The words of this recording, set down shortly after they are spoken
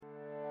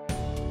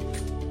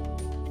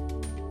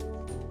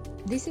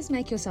This is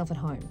Make Yourself at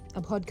Home,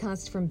 a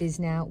podcast from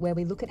BizNow where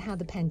we look at how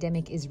the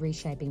pandemic is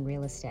reshaping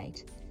real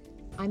estate.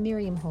 I'm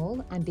Miriam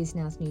Hall, I'm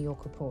BizNow's New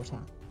York reporter.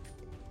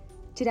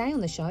 Today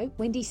on the show,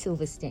 Wendy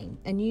Silverstein,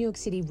 a New York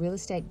City real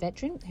estate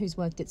veteran who's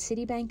worked at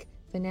Citibank,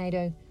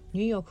 Vornado,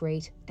 New York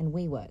REIT and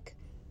WeWork.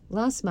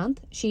 Last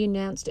month, she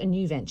announced a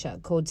new venture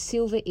called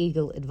Silver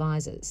Eagle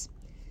Advisors.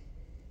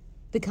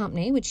 The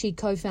company, which she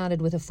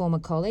co-founded with a former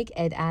colleague,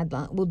 Ed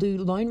Adler, will do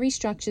loan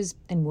restructures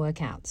and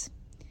workouts.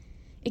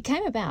 It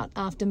came about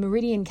after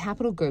Meridian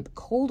Capital Group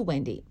called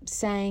Wendy,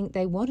 saying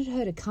they wanted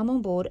her to come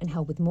on board and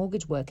help with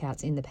mortgage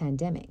workouts in the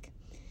pandemic.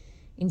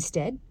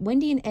 Instead,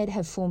 Wendy and Ed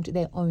have formed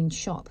their own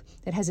shop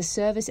that has a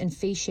service and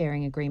fee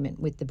sharing agreement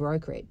with the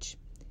brokerage.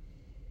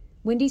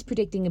 Wendy's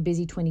predicting a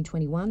busy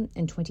 2021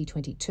 and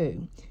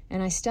 2022,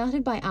 and I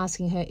started by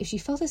asking her if she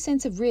felt a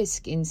sense of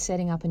risk in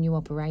setting up a new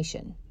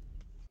operation.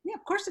 Yeah,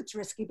 of course it's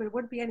risky, but it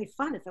wouldn't be any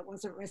fun if it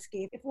wasn't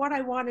risky. If what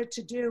I wanted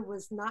to do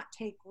was not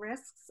take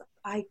risks,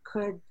 I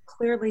could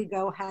clearly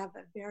go have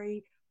a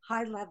very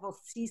high-level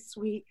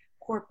C-suite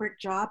corporate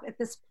job at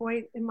this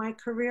point in my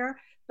career.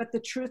 But the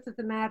truth of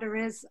the matter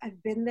is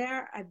I've been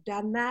there, I've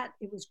done that.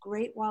 It was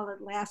great while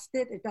it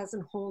lasted. It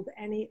doesn't hold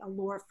any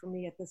allure for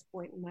me at this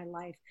point in my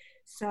life.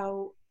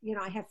 So,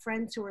 I have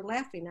friends who are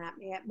laughing at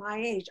me. At my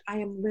age, I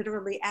am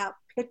literally out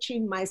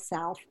pitching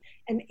myself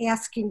and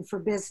asking for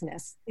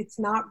business. It's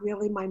not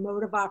really my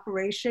mode of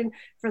operation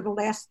for the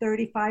last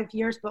 35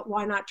 years, but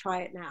why not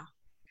try it now?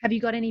 Have you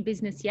got any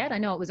business yet? I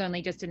know it was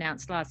only just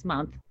announced last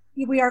month.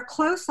 We are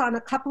close on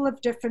a couple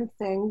of different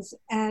things.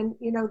 And,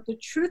 the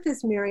truth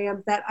is,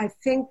 Miriam, that I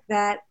think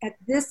that at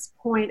this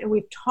point, and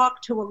we've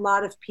talked to a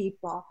lot of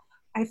people,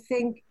 I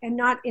think, and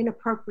not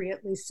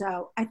inappropriately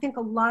so, I think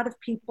a lot of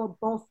people,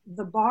 both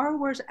the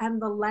borrowers and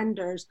the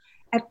lenders,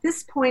 at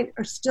this point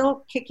are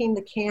still kicking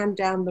the can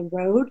down the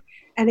road.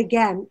 And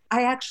again,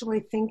 I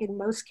actually think in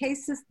most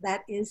cases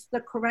that is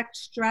the correct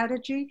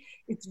strategy.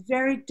 It's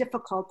very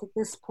difficult at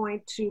this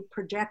point to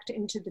project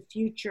into the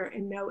future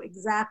and know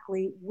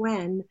exactly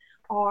when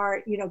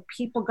are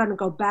people going to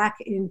go back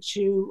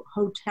into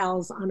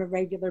hotels on a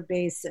regular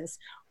basis?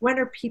 When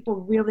are people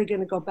really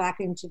going to go back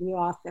into the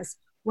office?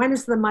 When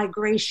is the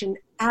migration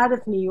out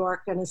of New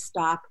York going to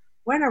stop?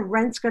 When are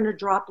rents going to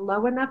drop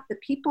low enough that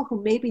people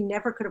who maybe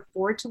never could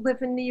afford to live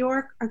in New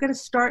York are going to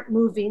start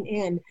moving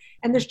in?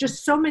 And there's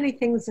just so many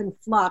things in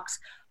flux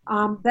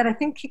that I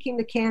think kicking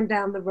the can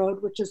down the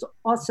road, which is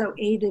also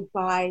aided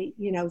by,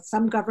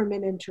 some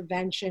government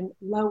intervention,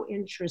 low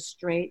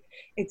interest rate,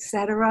 et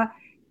cetera,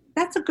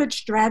 that's a good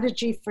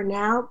strategy for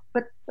now.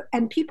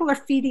 And people are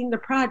feeding the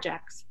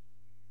projects.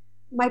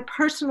 My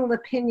personal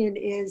opinion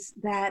is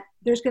that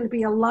there's going to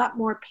be a lot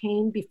more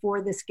pain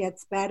before this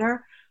gets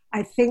better.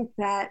 I think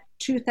that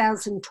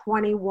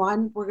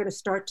 2021, we're going to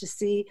start to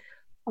see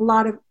a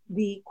lot of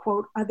the,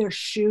 quote, other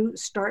shoe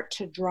start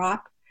to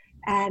drop.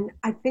 And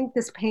I think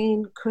this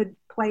pain could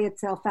play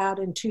itself out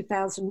in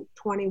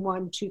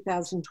 2021,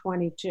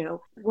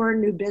 2022. We're a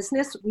new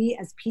business. We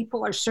as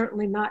people are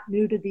certainly not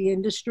new to the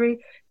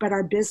industry, but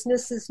our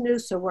business is new.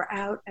 So we're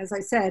out, as I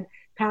said,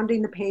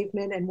 pounding the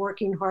pavement and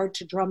working hard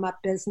to drum up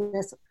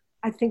business.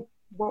 I think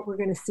what we're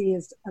going to see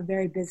is a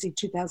very busy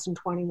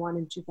 2021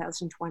 and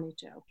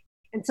 2022.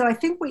 And so I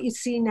think what you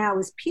see now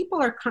is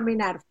people are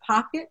coming out of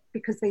pocket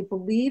because they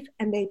believe,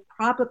 and they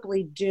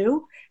probably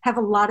do, have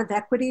a lot of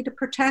equity to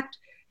protect.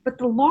 But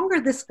the longer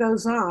this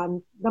goes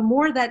on, the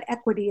more that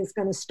equity is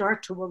going to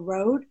start to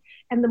erode.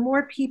 And the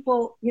more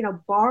people,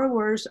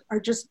 borrowers are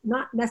just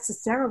not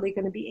necessarily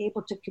going to be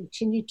able to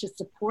continue to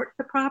support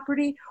the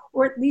property,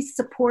 or at least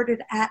support it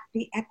at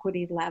the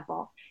equity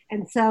level.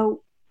 And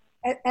so,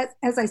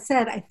 as I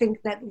said, I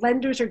think that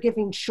lenders are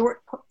giving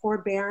short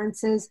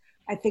forbearances.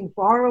 I think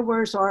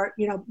borrowers are,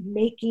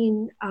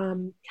 making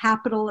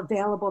capital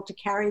available to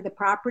carry the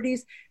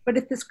properties. But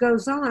if this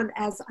goes on,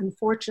 as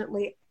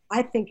unfortunately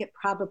I think it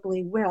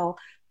probably will,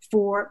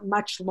 for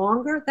much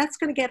longer, that's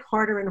going to get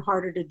harder and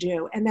harder to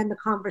do. And then the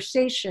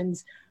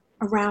conversations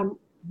around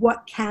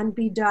what can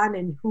be done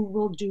and who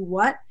will do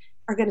what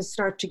are going to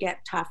start to get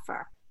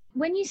tougher.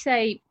 When you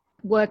say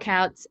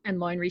workouts and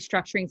loan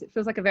restructurings, it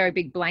feels like a very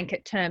big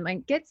blanket term.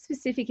 And get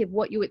specific of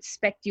what you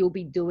expect you'll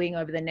be doing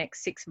over the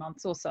next 6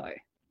 months or so.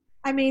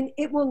 I mean,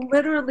 it will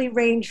literally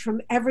range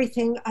from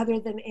everything other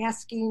than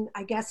asking,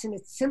 I guess in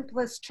its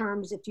simplest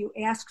terms, if you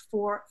ask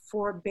for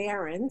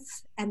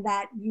forbearance and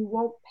that you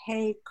won't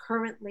pay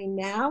currently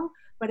now,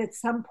 but at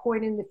some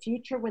point in the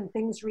future when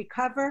things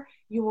recover,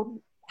 you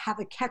will have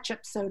a catch-up,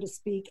 so to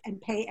speak, and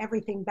pay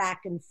everything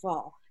back in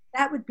full.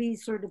 That would be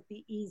sort of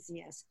the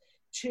easiest.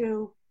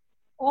 To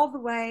all the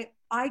way,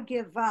 I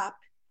give up,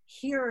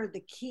 here are the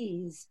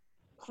keys,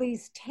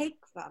 please take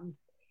them.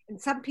 And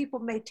some people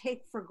may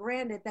take for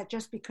granted that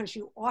just because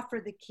you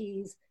offer the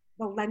keys,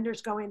 the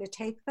lender's going to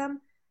take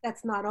them.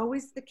 That's not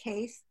always the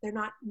case. They're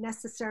not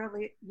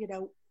necessarily,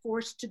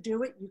 forced to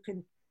do it. You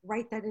can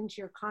write that into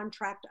your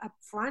contract up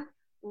front.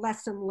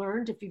 Lesson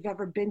learned if you've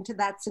ever been to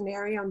that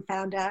scenario and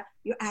found out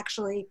you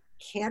actually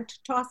can't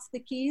toss the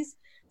keys.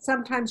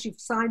 Sometimes you've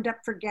signed up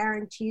for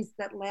guarantees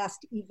that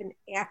last even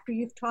after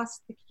you've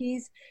tossed the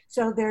keys.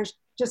 So there's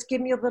just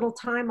give me a little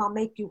time, I'll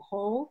make you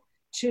whole,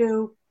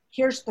 to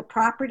here's the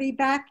property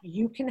back,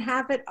 you can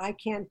have it, I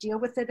can't deal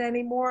with it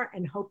anymore,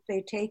 and hope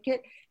they take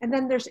it. And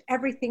then there's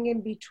everything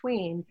in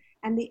between.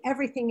 And the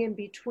everything in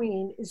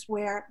between is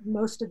where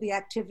most of the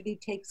activity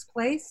takes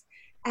place.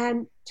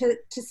 And to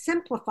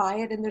simplify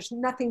it, and there's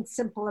nothing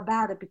simple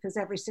about it because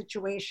every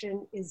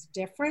situation is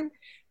different,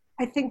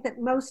 I think that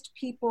most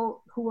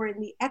people who are in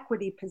the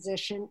equity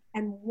position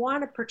and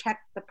want to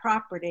protect the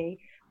property,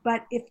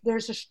 but if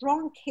there's a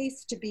strong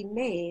case to be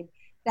made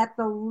that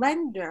the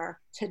lender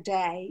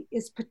today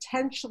is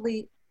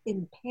potentially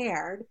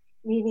impaired,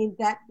 meaning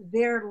that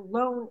their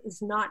loan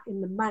is not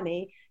in the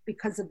money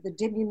because of the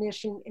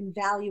diminution in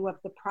value of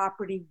the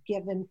property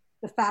given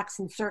the facts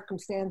and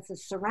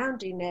circumstances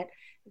surrounding it,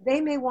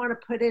 they may want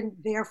to put in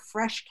their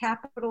fresh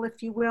capital,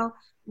 if you will,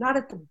 not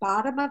at the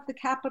bottom of the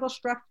capital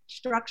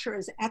structure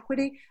as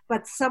equity,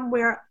 but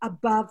somewhere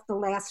above the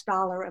last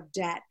dollar of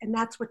debt. And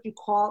that's what you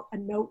call a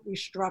note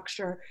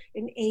restructure,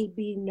 an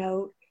AB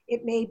note.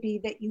 It may be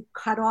that you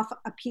cut off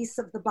a piece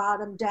of the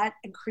bottom debt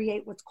and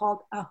create what's called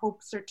a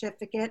hope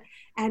certificate.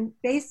 And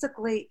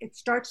basically, it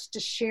starts to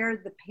share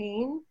the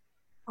pain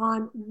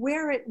on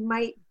where it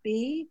might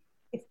be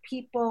if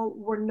people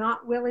were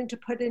not willing to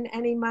put in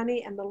any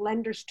money and the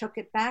lenders took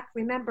it back.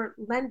 Remember,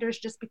 lenders,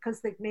 just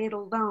because they've made a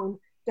loan,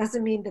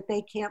 doesn't mean that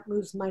they can't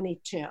lose money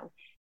too.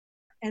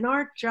 And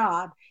our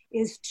job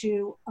is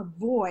to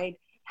avoid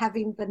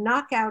having the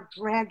knockout,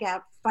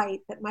 drag-out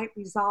fight that might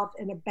resolve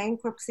in a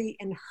bankruptcy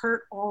and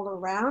hurt all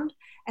around,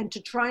 and to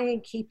try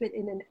and keep it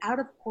in an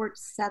out-of-court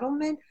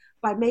settlement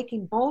by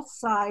making both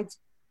sides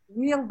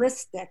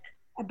realistic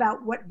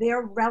about what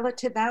their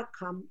relative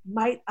outcome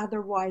might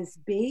otherwise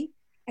be,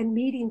 and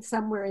meeting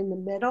somewhere in the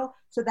middle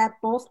so that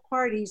both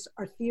parties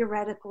are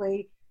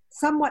theoretically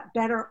somewhat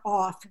better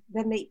off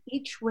than they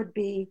each would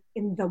be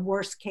in the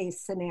worst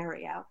case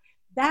scenario.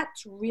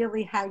 That's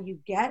really how you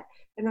get,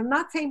 and I'm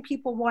not saying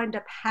people wind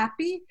up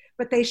happy,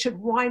 but they should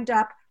wind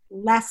up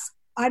less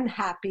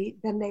unhappy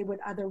than they would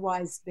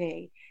otherwise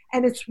be.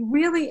 And it's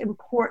really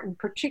important,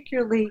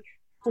 particularly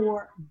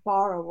for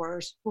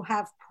borrowers who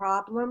have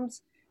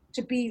problems,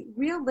 to be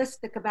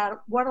realistic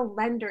about what a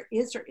lender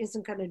is or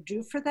isn't going to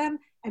do for them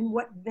and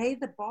what they,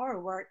 the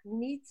borrower,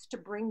 needs to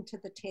bring to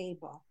the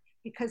table.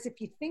 Because if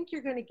you think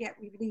you're going to get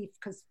relief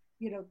because,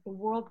 the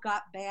world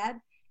got bad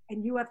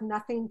and you have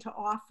nothing to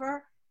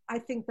offer, I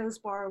think those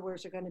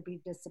borrowers are going to be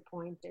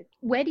disappointed.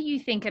 Where do you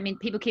think,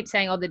 people keep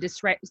saying, the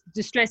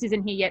distress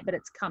isn't here yet, but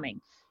it's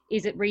coming.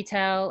 Is it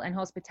retail and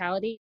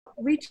hospitality?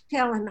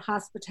 Retail and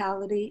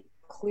hospitality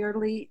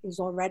clearly is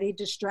already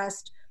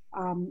distressed.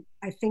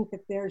 I think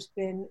that there's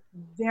been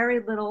very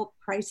little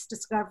price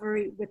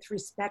discovery with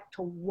respect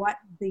to what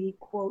the,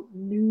 quote,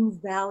 new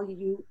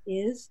value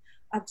is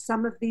of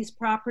some of these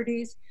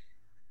properties.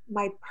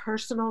 My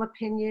personal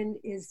opinion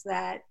is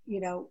that,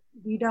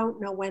 we don't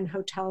know when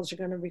hotels are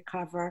going to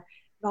recover.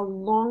 The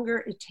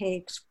longer it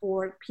takes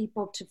for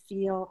people to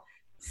feel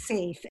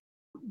safe.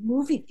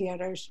 Movie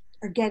theaters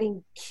are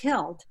getting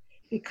killed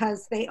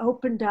because they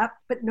opened up,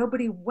 but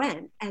nobody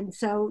went. And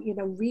so,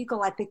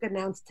 Regal, I think,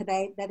 announced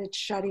today that it's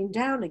shutting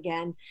down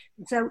again.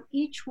 And so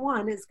each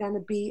one is going to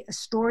be a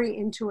story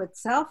into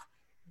itself,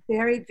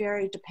 very,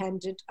 very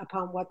dependent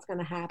upon what's going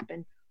to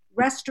happen.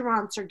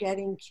 Restaurants are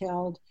getting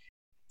killed.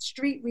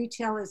 Street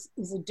retail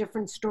is a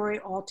different story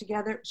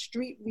altogether.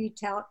 Street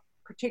retail,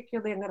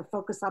 particularly, I'm going to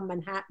focus on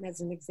Manhattan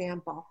as an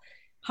example.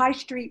 High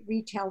street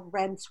retail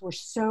rents were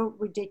so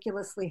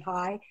ridiculously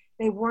high,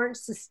 they weren't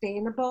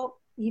sustainable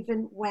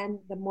even when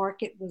the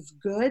market was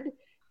good.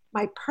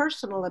 My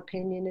personal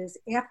opinion is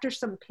after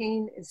some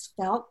pain is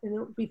felt, and it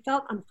will be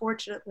felt,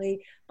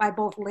 unfortunately, by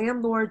both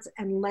landlords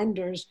and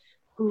lenders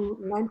who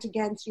lent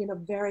against,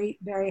 very,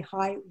 very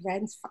high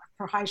rents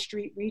for high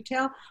street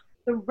retail,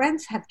 the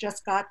rents have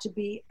just got to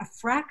be a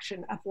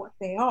fraction of what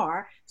they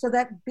are so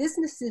that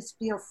businesses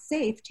feel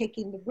safe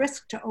taking the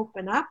risk to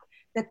open up,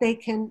 that they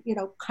can,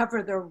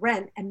 cover their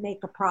rent and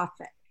make a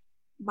profit.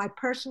 My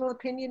personal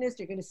opinion is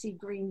you're going to see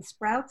green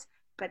sprouts,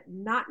 but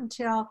not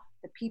until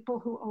the people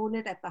who own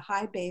it at the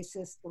high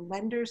basis, the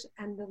lenders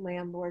and the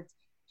landlords,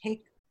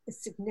 take a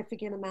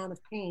significant amount of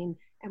pain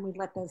and we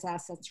let those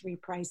assets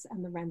reprice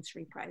and the rents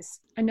reprice.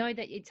 I know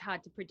that it's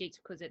hard to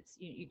predict because it's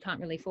you can't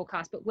really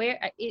forecast, but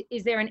where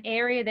is there an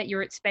area that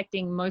you're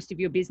expecting most of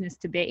your business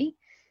to be?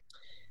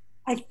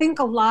 I think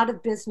a lot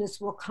of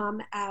business will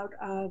come out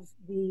of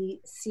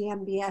the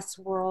CMBS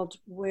world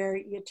where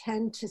you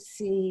tend to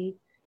see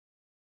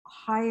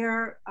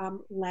higher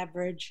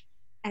leverage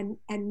and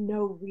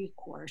no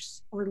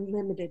recourse or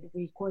limited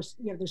recourse.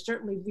 There's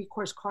certainly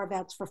recourse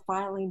carve-outs for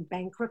filing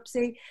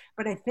bankruptcy,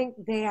 but I think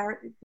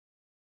the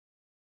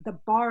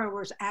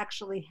borrowers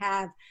actually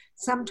have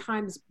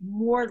sometimes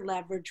more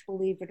leverage,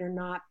 believe it or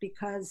not,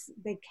 because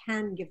they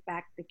can give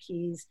back the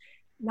keys.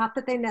 Not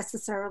that they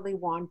necessarily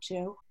want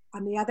to.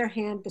 On the other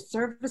hand, the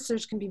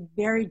servicers can be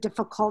very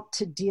difficult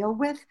to deal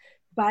with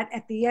But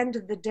at the end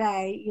of the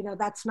day,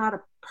 that's not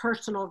a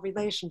personal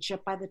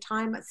relationship. By the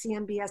time a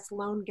CMBS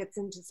loan gets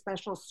into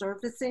special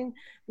servicing,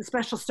 the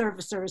special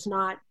servicer is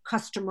not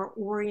customer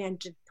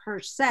oriented per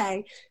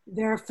se.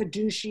 They're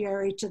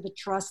fiduciary to the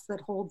trust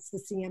that holds the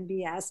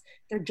CMBS.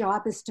 Their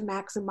job is to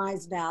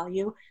maximize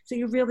value. So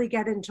you really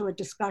get into a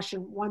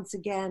discussion once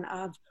again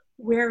of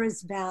where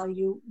is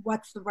value,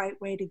 what's the right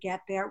way to get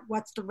there,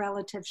 what's the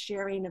relative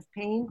sharing of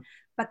pain.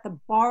 But the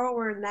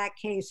borrower in that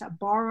case, a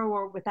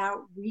borrower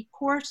without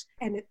recourse,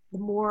 and the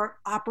more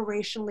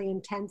operationally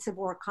intensive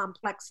or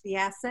complex the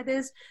asset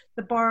is,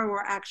 the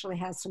borrower actually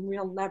has some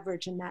real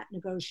leverage in that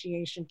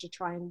negotiation to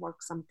try and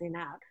work something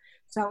out.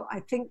 So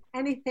I think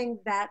anything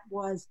that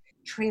was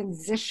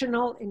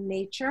transitional in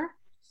nature,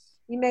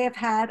 you may have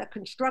had a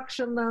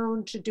construction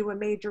loan to do a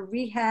major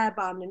rehab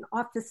on an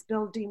office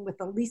building with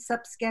a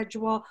lease-up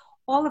schedule,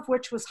 all of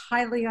which was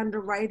highly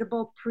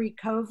underwritable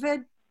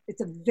pre-COVID.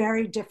 It's a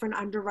very different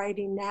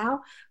underwriting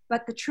now.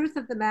 But the truth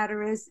of the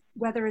matter is,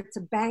 whether it's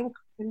a bank,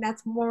 and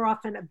that's more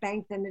often a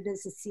bank than it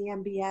is a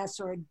CMBS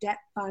or a debt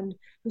fund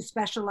who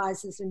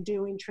specializes in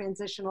doing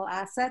transitional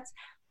assets,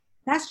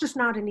 that's just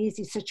not an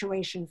easy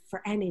situation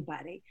for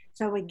anybody.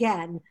 So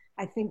again,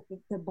 I think that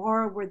the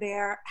borrower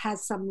there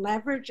has some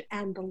leverage,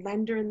 and the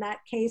lender in that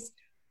case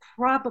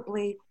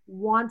probably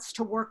wants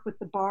to work with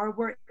the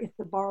borrower, if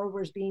the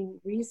borrower is being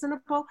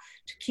reasonable,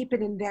 to keep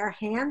it in their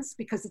hands,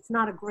 because it's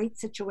not a great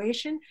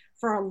situation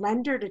for a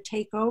lender to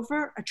take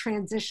over a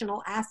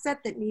transitional asset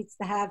that needs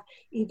to have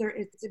either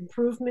its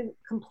improvement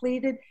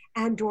completed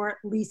and or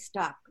leased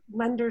up.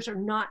 Lenders are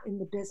not in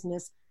the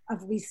business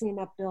of leasing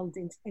up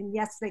buildings. And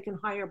yes, they can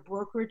hire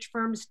brokerage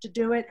firms to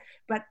do it,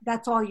 but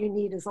that's all you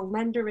need is a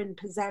lender in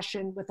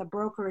possession with a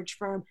brokerage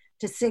firm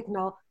to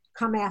signal,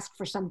 come ask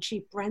for some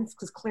cheap rents,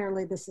 because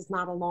clearly this is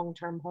not a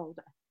long-term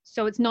holder.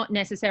 So it's not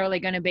necessarily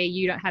going to be,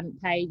 you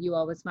haven't paid, you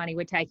owe us money,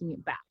 we're taking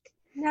it back.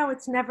 No,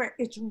 it's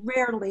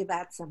rarely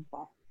that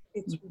simple.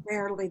 It's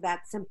rarely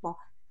that simple.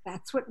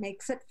 That's what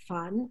makes it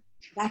fun.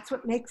 That's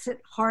what makes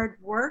it hard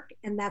work.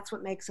 And that's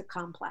what makes it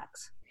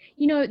complex.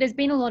 There's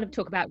been a lot of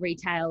talk about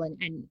retail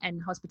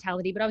and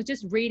hospitality, but I was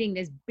just reading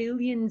there's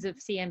billions of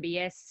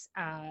CMBS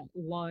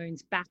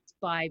loans backed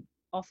by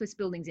office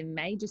buildings in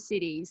major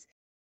cities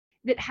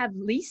that have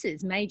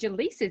major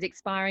leases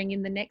expiring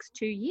in the next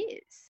 2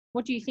 years.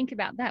 What do you think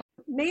about that?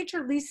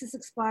 Major leases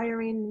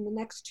expiring in the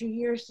next 2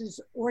 years is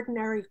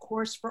ordinary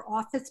course for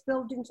office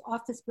buildings.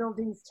 Office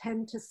buildings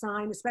tend to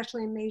sign,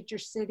 especially in major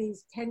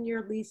cities,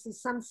 10-year leases.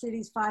 Some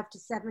cities 5 to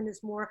 7 is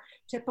more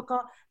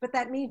typical, but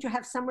that means you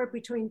have somewhere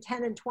between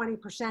 10 and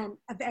 20%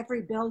 of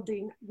every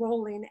building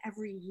rolling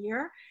every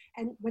year.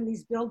 And when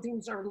these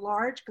buildings are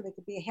large, because they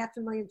could be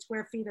 500,000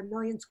 square feet, 1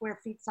 million square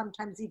feet,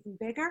 sometimes even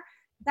bigger,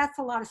 that's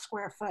a lot of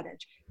square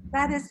footage.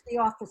 That is the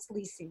office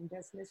leasing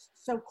business.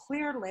 So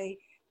clearly,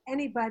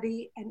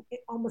 anybody and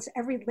almost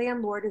every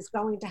landlord is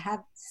going to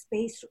have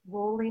space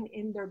rolling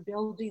in their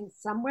building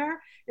somewhere,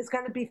 is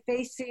going to be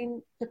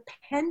facing,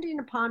 depending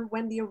upon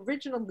when the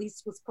original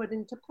lease was put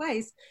into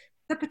place,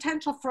 the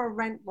potential for a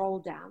rent roll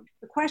down.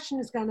 The question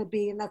is going to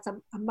be, and that's a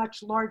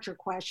much larger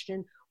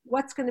question,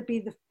 what's going to be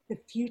the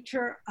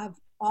future of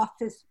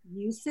office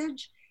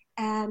usage?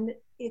 And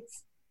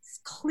it's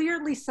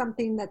clearly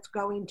something that's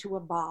going to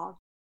evolve.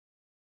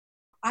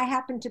 I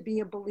happen to be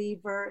a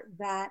believer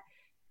that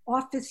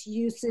office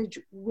usage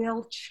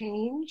will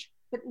change,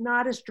 but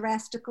not as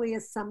drastically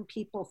as some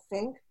people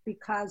think,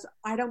 because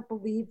I don't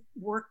believe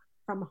work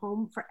from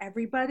home for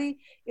everybody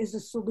is a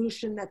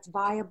solution that's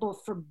viable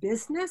for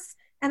business.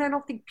 And I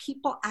don't think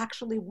people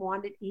actually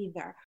want it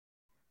either.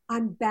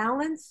 On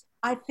balance,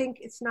 I think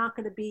it's not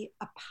going to be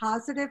a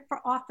positive for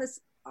office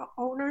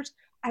owners.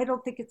 I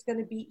don't think it's going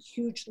to be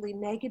hugely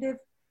negative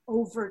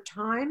over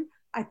time.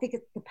 I think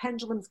the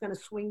pendulum's going to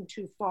swing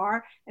too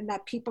far, and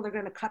that people are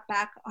going to cut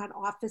back on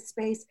office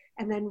space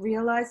and then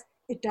realize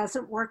it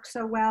doesn't work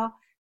so well.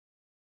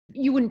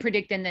 You wouldn't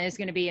predict then there's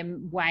going to be a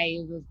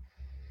wave of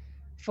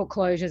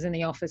foreclosures in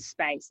the office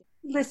space?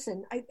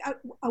 Listen,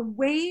 a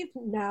wave,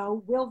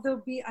 no. Will there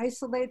be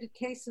isolated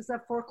cases of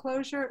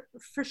foreclosure?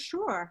 For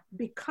sure,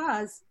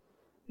 because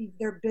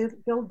their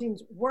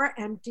buildings were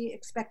empty,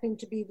 expecting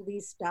to be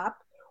leased up,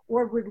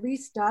 or were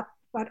leased up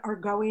but are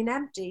going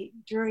empty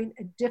during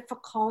a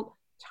difficult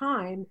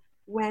time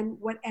when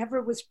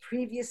whatever was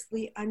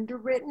previously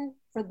underwritten,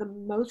 for the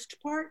most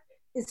part,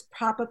 is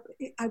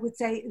probably, I would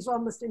say, is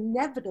almost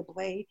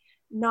inevitably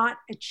not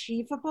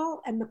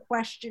achievable. And the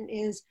question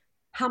is,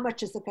 how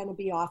much is it going to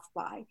be off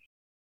by?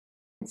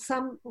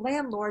 Some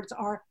landlords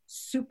are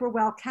super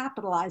well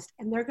capitalized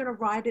and they're going to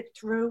ride it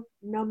through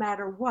no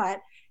matter what.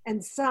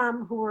 And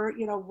some who are,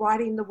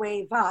 riding the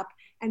wave up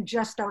and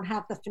just don't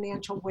have the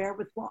financial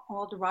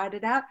wherewithal to ride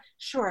it out,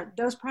 sure,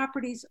 those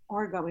properties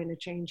are going to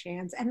change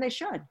hands, and they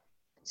should.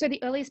 So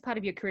the earliest part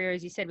of your career,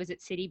 as you said, was at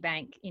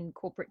Citibank in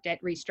corporate debt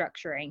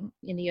restructuring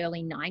in the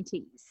early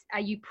 90s. Are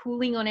you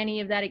pulling on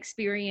any of that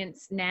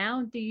experience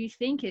now, do you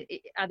think?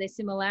 Are there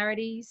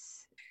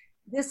similarities?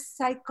 this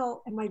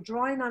cycle, am I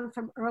drawing on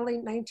from early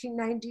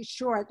 1990s?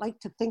 Sure, I'd like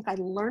to think I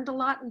learned a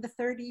lot in the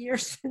 30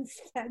 years since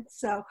then.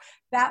 So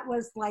that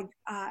was like,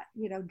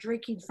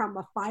 drinking from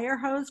a fire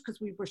hose because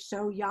we were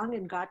so young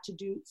and got to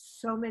do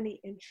so many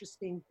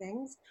interesting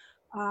things.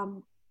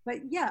 But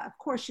yeah, of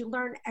course, you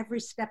learn every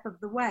step of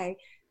the way.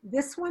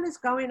 This one is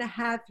going to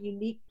have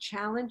unique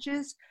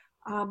challenges,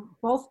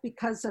 both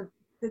because of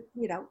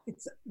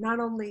it's not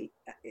only,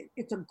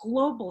 it's a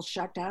global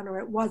shutdown, or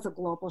it was a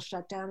global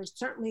shutdown. It's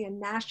certainly a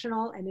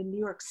national, and in New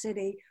York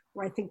City,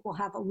 where I think we'll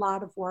have a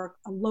lot of work,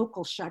 a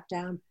local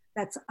shutdown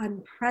that's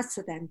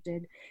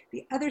unprecedented.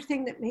 The other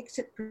thing that makes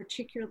it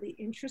particularly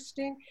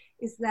interesting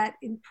is that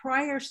in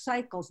prior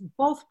cycles,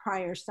 both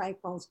prior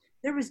cycles,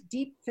 there was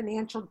deep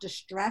financial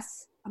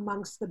distress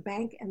amongst the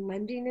bank and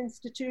lending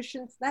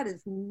institutions. That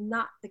is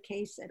not the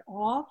case at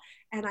all.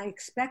 And I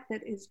expect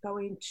that is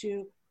going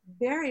to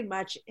very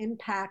much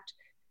impact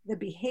the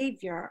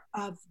behavior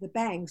of the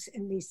banks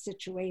in these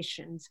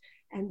situations.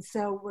 And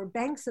so where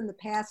banks in the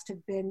past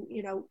have been,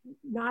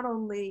 not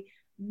only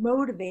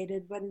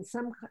motivated, but in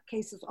some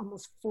cases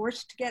almost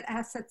forced to get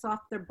assets off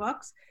their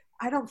books,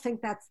 I don't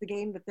think that's the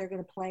game that they're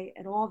going to play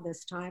at all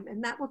this time.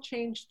 And that will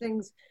change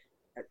things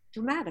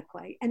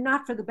dramatically, and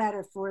not for the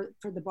better for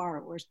the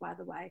borrowers, by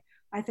the way.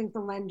 I think the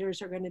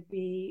lenders are going to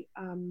be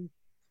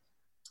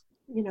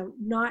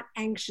not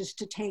anxious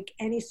to take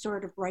any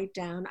sort of write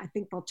down. I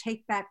think they'll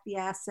take back the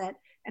asset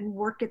and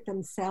work it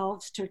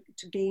themselves to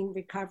gain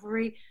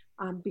recovery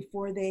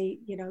before they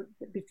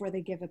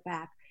give it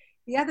back.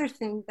 The other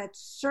thing that's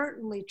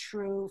certainly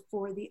true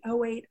for the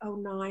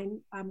 08-09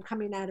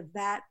 coming out of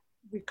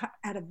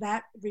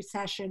that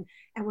recession,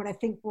 and what I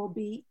think will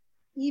be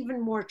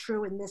even more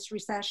true in this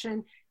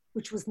recession,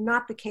 which was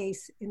not the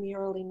case in the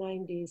early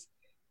 90s,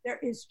 there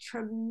is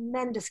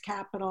tremendous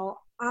capital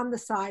on the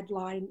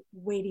sideline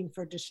waiting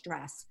for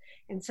distress.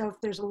 And so if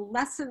there's a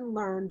lesson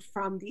learned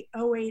from the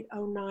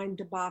 08-09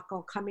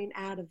 debacle coming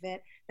out of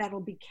it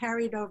that'll be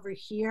carried over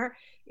here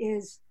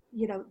is,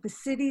 the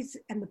cities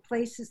and the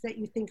places that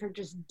you think are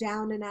just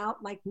down and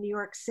out, like New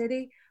York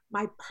City,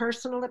 my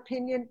personal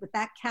opinion, with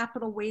that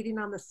capital waiting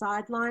on the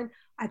sideline,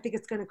 I think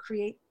it's going to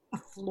create a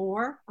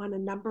floor on a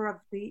number of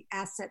the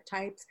asset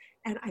types.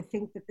 And I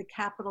think that the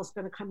capital is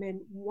going to come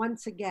in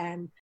once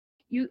again.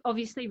 You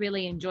obviously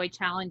really enjoy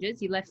challenges.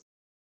 You left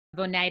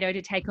Vornado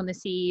to take on the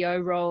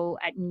CEO role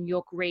at New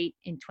York REIT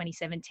in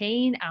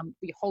 2017.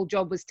 Your whole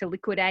job was to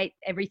liquidate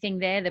everything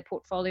there, the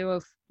portfolio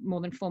of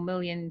more than 4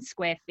 million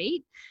square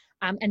feet.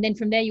 And then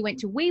from there, you went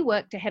to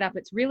WeWork to head up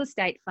its real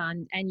estate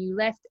fund, and you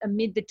left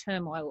amid the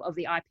turmoil of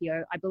the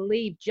IPO, I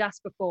believe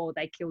just before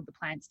they killed the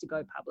plans to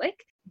go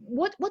public.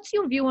 What's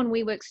your view on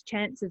WeWork's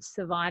chance of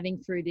surviving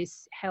through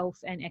this health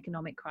and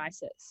economic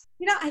crisis?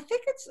 I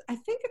think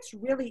it's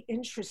really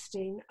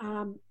interesting.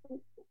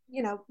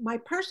 My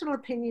personal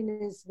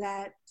opinion is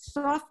that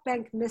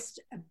SoftBank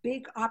missed a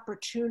big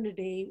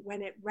opportunity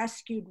when it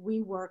rescued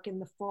WeWork in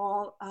the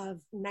fall of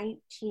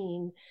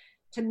 19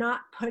 to not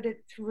put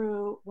it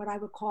through what I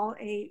would call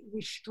a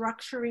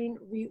restructuring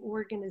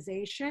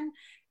reorganization.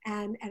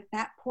 And at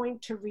that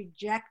point to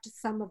reject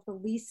some of the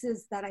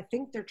leases that I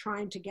think they're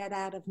trying to get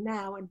out of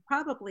now, and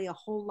probably a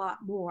whole lot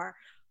more.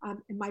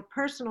 In my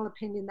personal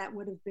opinion, that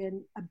would have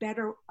been a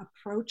better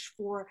approach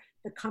for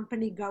the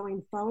company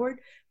going forward.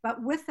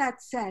 But with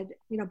that said,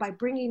 by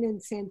bringing in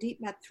Sandeep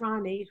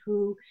Mathrani,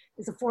 who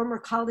is a former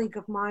colleague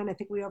of mine, I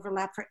think we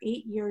overlapped for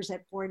 8 years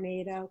at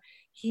Vornado.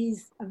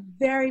 He's a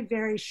very,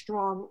 very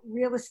strong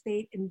real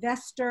estate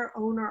investor,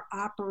 owner,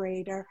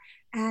 operator.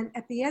 And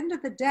at the end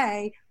of the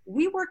day,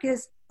 WeWork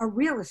is a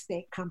real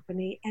estate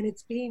company, and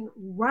it's being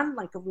run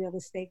like a real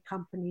estate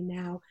company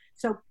now.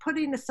 So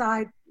putting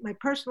aside my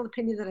personal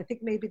opinion that I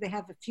think maybe they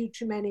have a few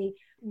too many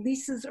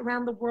leases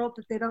around the world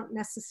that they don't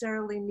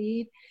necessarily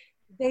need,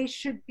 they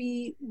should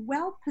be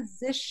well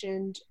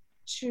positioned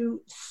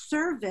to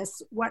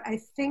service what I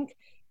think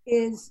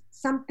is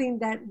something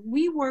that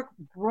WeWork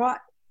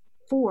brought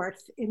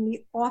forth in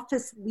the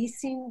office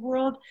leasing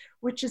world,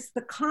 which is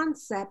the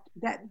concept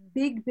that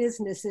big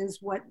businesses,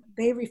 what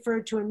they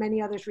referred to and many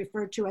others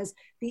referred to as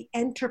the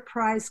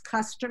enterprise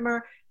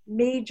customer,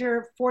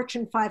 major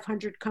Fortune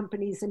 500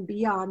 companies and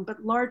beyond,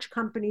 but large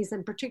companies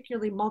and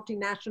particularly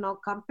multinational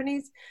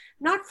companies,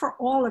 not for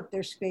all of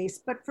their space,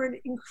 but for an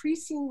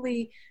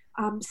increasingly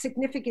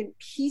significant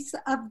piece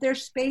of their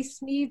space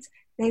needs,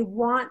 they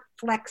want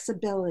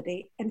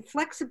flexibility. And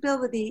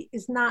flexibility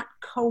is not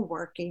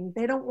co-working.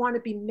 They don't want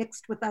to be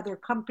mixed with other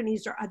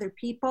companies or other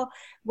people.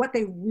 What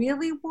they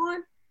really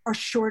want are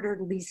shorter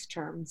lease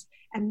terms.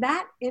 And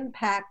that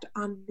impact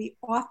on the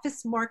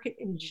office market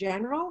in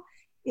general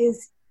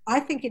is,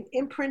 I think, an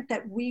imprint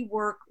that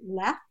WeWork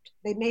left.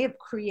 They may have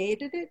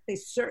created it. They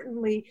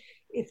certainly,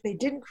 if they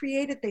didn't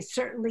create it, they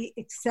certainly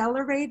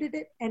accelerated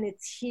it, and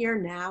it's here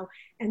now.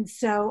 And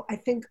so I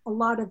think a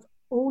lot of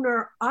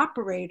owner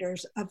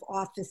operators of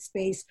office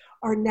space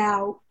are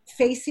now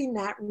facing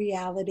that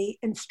reality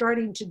and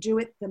starting to do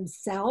it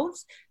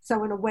themselves.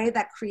 So in a way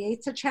that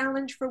creates a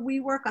challenge for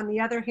WeWork. On the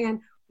other hand,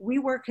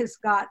 WeWork has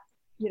got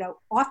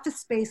office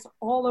space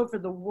all over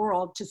the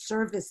world to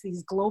service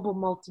these global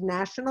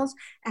multinationals.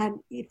 And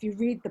if you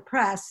read the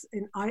press,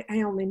 and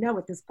I only know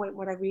at this point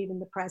what I read in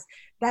the press,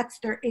 that's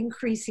their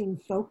increasing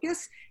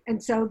focus.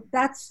 And so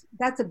that's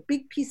a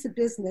big piece of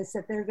business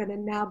that they're going to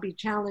now be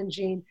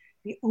challenging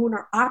the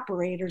owner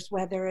operators,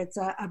 whether it's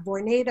a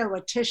Vornado,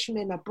 a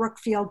Tishman, a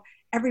Brookfield.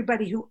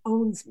 Everybody who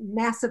owns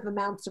massive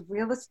amounts of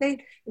real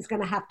estate is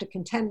going to have to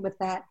contend with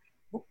that.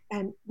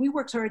 And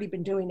WeWork's already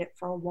been doing it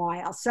for a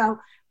while. So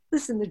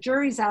listen, the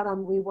jury's out on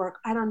WeWork.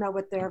 I don't know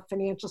what their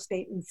financial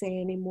statements say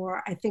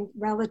anymore. I think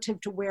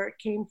relative to where it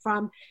came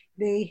from,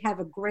 they have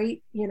a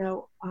great,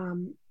 CEO.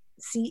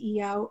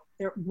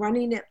 They're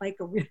running it like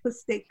a real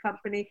estate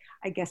company.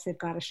 I guess they've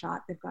got a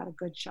shot. They've got a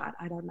good shot.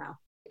 I don't know.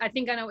 I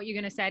think I know what you're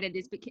going to say to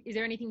this, but is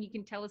there anything you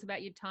can tell us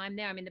about your time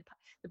there? I mean,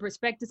 the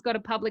prospectus got a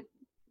public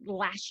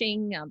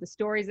lashing. The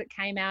stories that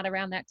came out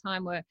around that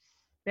time were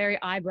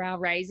very eyebrow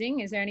raising.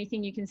 Is there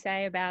anything you can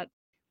say about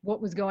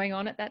what was going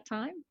on at that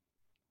time?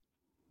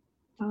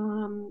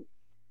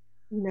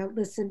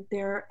 Listen,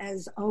 there,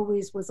 as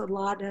always, was a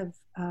lot of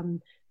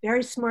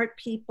very smart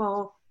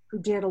people who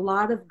did a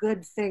lot of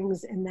good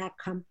things in that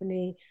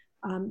company,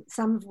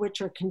 some of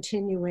which are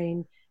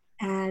continuing.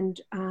 And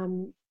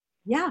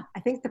I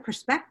think the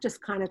prospectus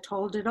kind of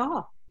told it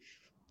all.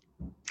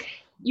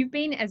 You've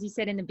been, as you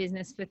said, in the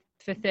business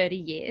for 30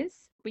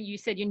 years, but you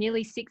said you're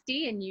nearly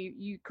 60 and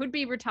you could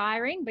be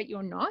retiring, but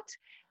you're not.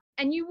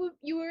 And you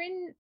were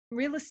in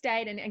real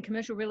estate and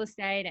commercial real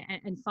estate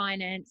and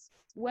finance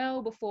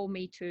well before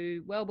Me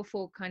Too, well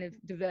before kind of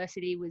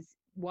diversity was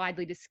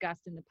widely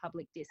discussed in the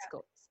public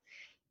discourse.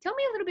 Tell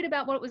me a little bit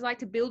about what it was like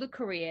to build a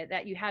career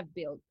that you have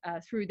built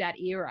through that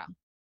era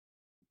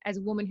as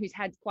a woman who's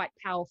had quite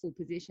powerful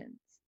positions.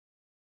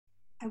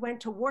 I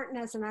went to Wharton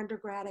as an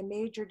undergrad. I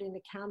majored in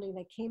accounting.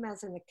 I came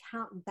as an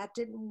accountant. That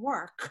didn't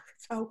work.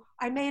 So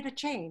I made a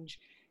change.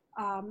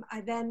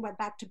 I then went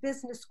back to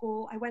business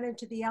school. I went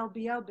into the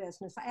LBO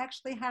business. I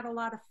actually had a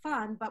lot of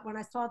fun, but when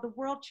I saw the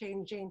world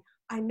changing,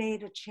 I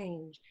made a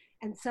change.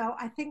 And so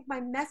I think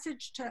my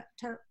message to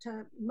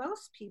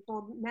most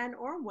people, men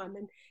or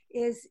women,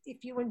 is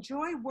if you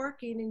enjoy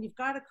working and you've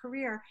got a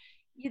career,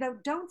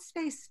 don't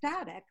stay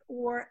static,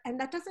 and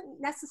that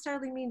doesn't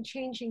necessarily mean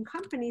changing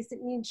companies.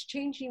 It means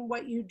changing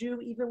what you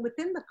do even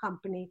within the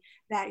company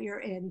that you're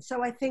in.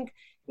 So I think,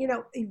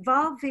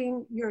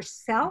 evolving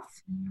yourself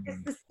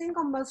is the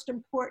single most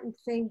important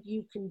thing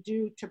you can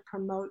do to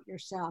promote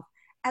yourself.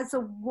 As a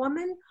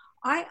woman,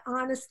 I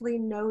honestly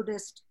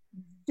noticed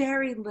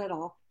very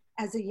little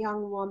as a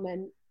young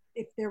woman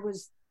if there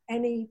was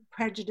any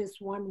prejudice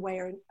one way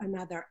or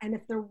another. And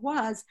if there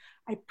was,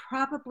 I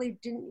probably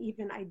didn't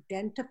even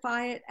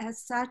identify it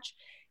as such.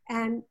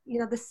 And,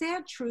 the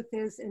sad truth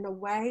is, in a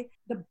way,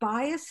 the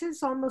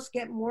biases almost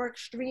get more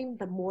extreme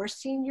the more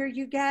senior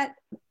you get.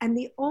 And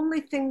the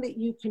only thing that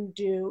you can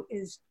do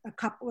is a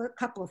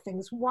couple of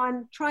things.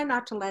 One, try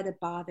not to let it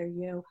bother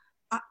you.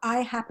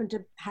 I happen to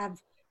have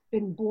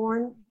been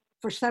born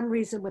for some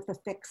reason with a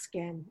thick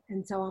skin.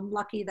 And so I'm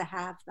lucky to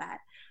have that.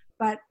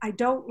 But I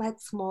don't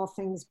let small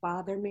things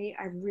bother me.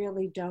 I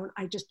really don't.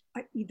 I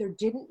either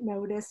didn't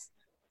notice,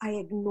 I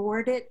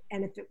ignored it.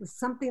 And if it was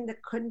something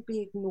that couldn't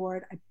be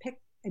ignored, I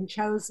picked and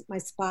chose my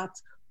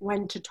spots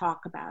when to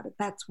talk about it.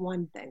 That's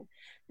one thing.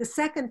 The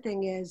second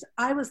thing is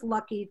I was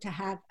lucky to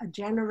have a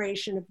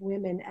generation of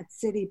women at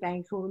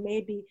Citibank who were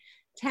maybe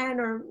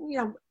 10 or,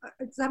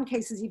 in some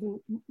cases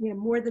even,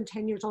 more than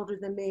 10 years older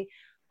than me,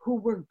 who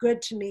were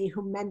good to me,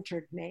 who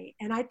mentored me.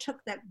 And I took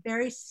that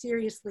very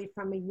seriously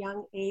from a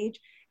young age.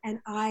 And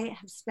I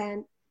have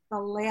spent the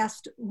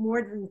last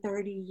more than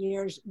 30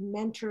 years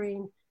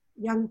mentoring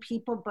young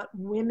people, but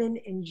women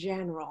in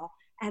general.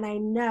 And I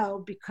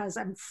know, because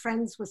I'm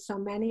friends with so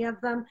many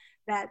of them,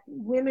 that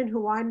women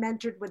who I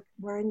mentored with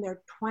were in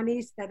their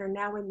 20s that are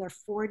now in their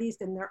 40s,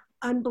 and they're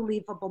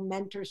unbelievable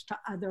mentors to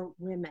other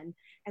women.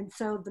 And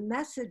so the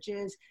message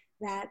is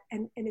that,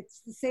 and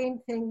it's the same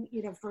thing,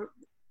 for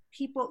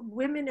people,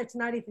 women, it's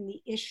not even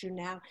the issue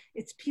now.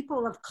 It's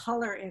people of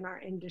color in our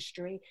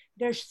industry.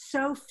 There's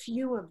so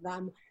few of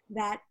them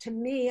that, to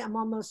me, I'm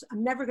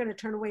never going to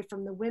turn away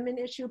from the women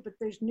issue, but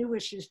there's new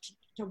issues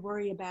to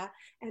worry about,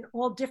 and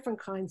all different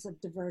kinds of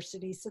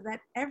diversity, so that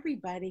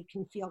everybody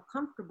can feel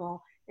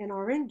comfortable in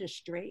our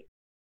industry.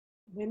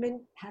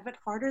 Women have it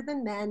harder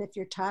than men. If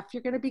you're tough,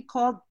 you're going to be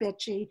called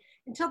bitchy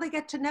until they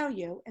get to know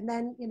you. And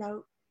then,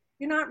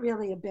 you're not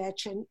really a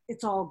bitch, and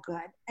it's all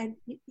good. And,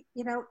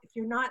 if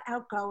you're not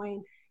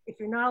outgoing, if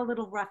you're not a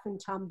little rough and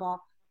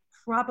tumble,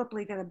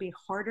 probably going to be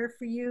harder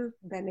for you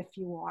than if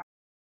you are.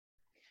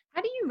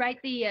 How do you rate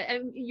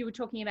you were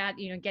talking about,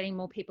 getting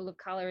more people of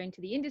color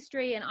into the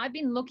industry. And I've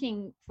been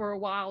looking for a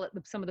while at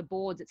some of the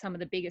boards at some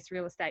of the biggest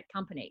real estate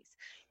companies,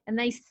 and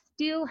they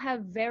still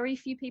have very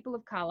few people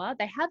of color.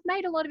 They have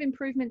made a lot of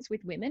improvements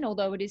with women,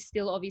 although it is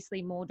still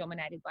obviously more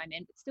dominated by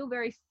men, but still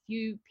very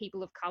few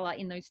people of color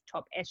in those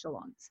top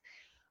echelons.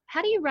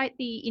 How do you rate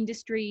the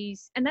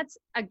industries? And that's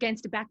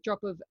against a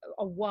backdrop of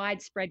a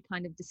widespread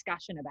kind of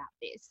discussion about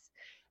this.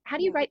 How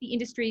do you rate the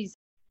industry's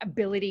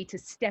ability to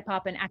step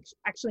up and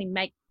actually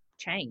make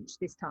change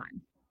this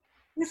time?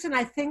 Listen,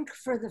 I think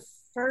for the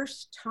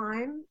first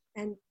time,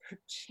 and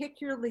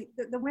particularly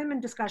the women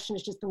discussion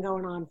has just been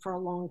going on for a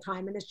long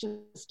time, and it's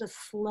just a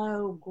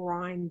slow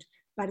grind,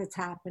 but it's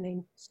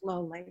happening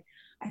slowly.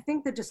 I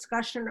think the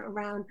discussion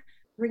around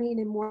bringing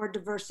in more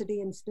diversity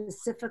and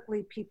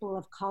specifically people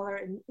of color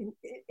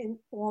in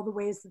all the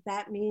ways that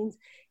that means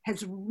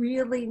has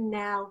really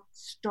now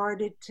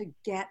started to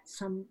get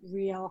some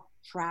real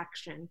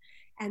traction.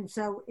 And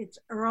so it's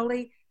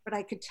early, but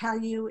I could tell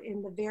you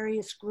in the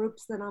various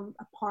groups that I'm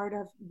a part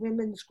of,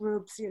 women's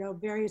groups,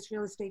 various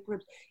real estate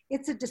groups,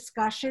 it's a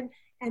discussion.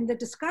 And the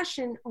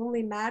discussion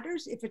only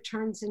matters if it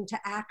turns into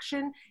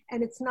action.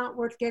 And it's not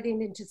worth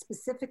getting into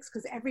specifics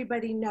because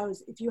everybody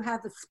knows if you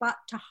have a spot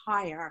to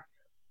hire,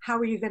 how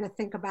are you going to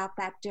think about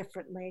that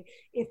differently?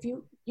 If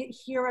you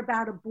hear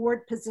about a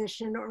board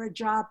position or a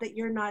job that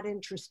you're not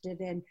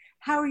interested in,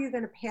 how are you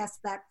going to pass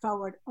that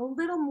forward a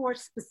little more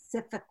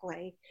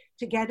specifically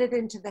to get it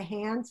into the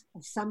hands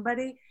of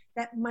somebody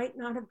that might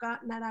not have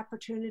gotten that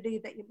opportunity,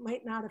 that you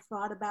might not have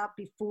thought about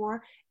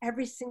before?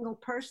 Every single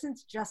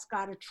person's just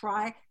got to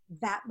try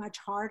that much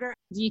harder.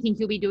 Do you think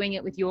you'll be doing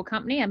it with your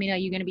company? I mean, are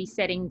you going to be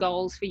setting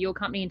goals for your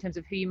company in terms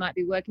of who you might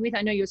be working with?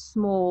 I know you're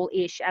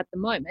small-ish at the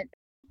moment.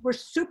 We're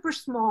super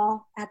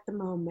small at the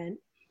moment.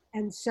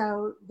 And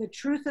so the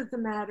truth of the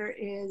matter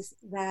is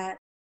that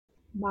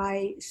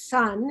my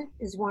son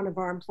is one of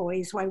our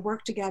employees who I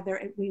work together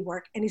at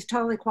WeWork, and he's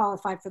totally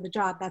qualified for the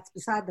job. That's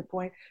beside the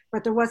point.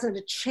 But there wasn't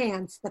a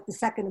chance that the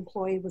second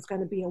employee was going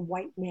to be a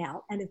white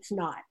male, and it's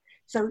not.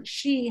 So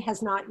she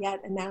has not yet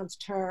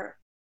announced her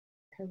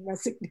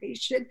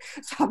resignation.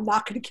 So I'm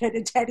not going to get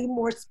into any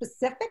more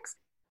specifics.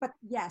 But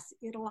yes,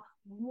 it'll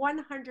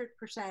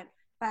 100%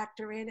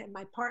 factor in, and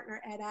my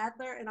partner Ed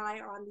Adler and I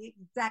are on the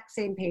exact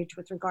same page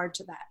with regard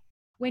to that.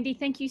 Wendy,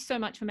 thank you so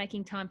much for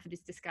making time for this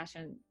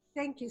discussion.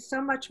 Thank you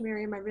so much,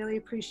 Miriam. I really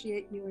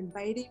appreciate you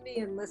inviting me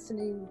and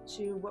listening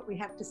to what we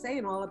have to say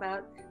and all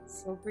about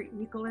Silver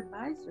Eagle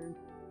Advisors.